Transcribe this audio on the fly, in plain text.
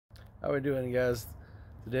How we doing, guys?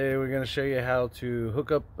 Today we're going to show you how to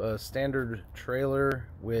hook up a standard trailer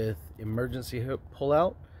with emergency hook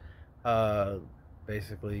pull-out,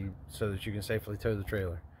 basically so that you can safely tow the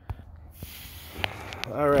trailer.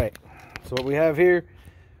 Alright, so what we have here,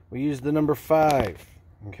 we use the number 5.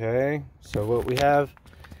 Okay, so what we have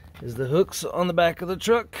is the hooks on the back of the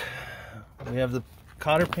truck. We have the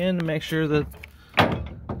cotter pin to make sure that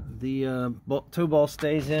the tow ball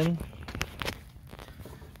stays in.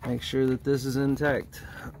 Make sure that this is intact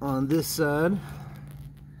on this side.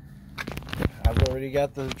 I've already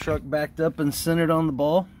got the truck backed up and centered on the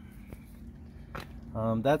ball.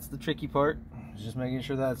 That's the tricky part, just making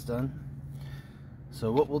sure that's done.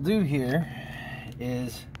 So what we'll do here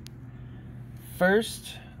is,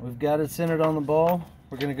 first, we've got it centered on the ball.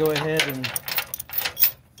 We're going to go ahead and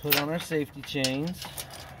put on our safety chains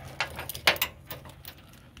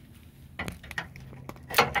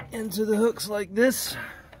into the hooks like this.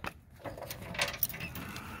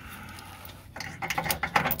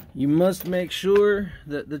 You must make sure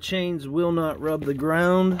that the chains will not rub the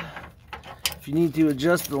ground. If you need to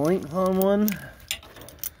adjust the length on one,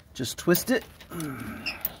 just twist it.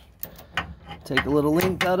 Take a little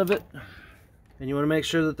length out of it. And you want to make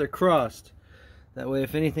sure that they're crossed. That way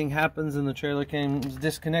if anything happens and the trailer comes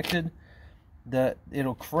disconnected, that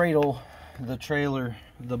it'll cradle the trailer,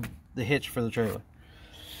 the hitch for the trailer.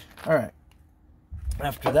 Alright.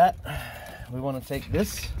 After that, we want to take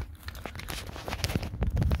this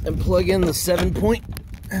and plug in the 7-point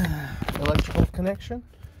electrical connection.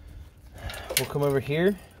 We'll come over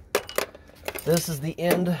here. This is the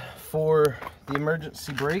end for the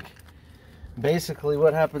emergency brake. Basically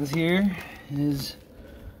what happens here is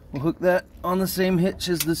we'll hook that on the same hitch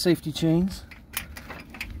as the safety chains.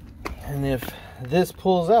 And if this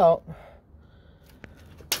pulls out,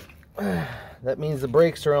 that means the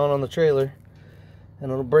brakes are on the trailer,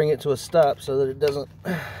 and it'll bring it to a stop so that it doesn't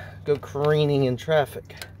go careening in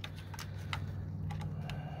traffic.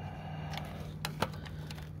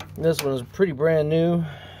 This one is pretty brand new.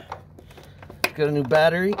 It's got a new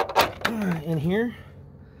battery in here.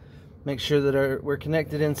 Make sure that we're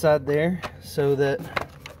connected inside there so that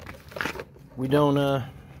we don't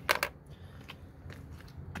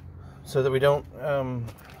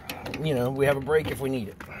you know, we have a brake if we need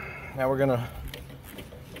it. Now we're gonna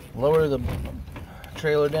lower the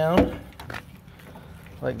trailer down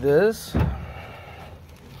like this.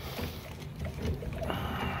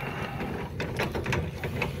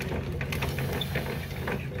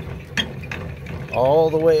 All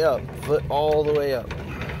the way up, foot all the way up.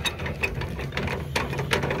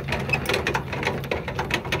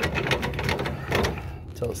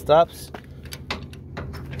 Until it stops.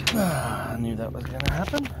 I knew that was gonna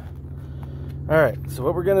happen. Alright, so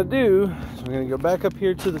what we're gonna do is we're gonna go back up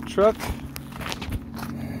here to the truck.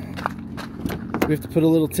 We have to put a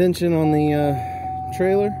little tension on the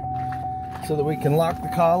trailer so that we can lock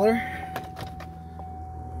the collar.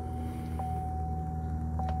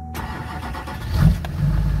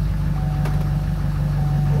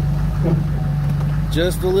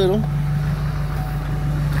 Just a little.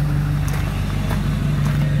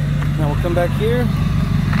 Now we'll come back here,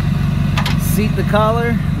 seat the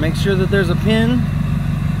collar, make sure that there's a pin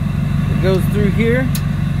that goes through here.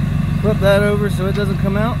 Flip that over so it doesn't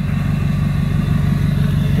come out.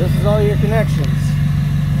 This is all your connections.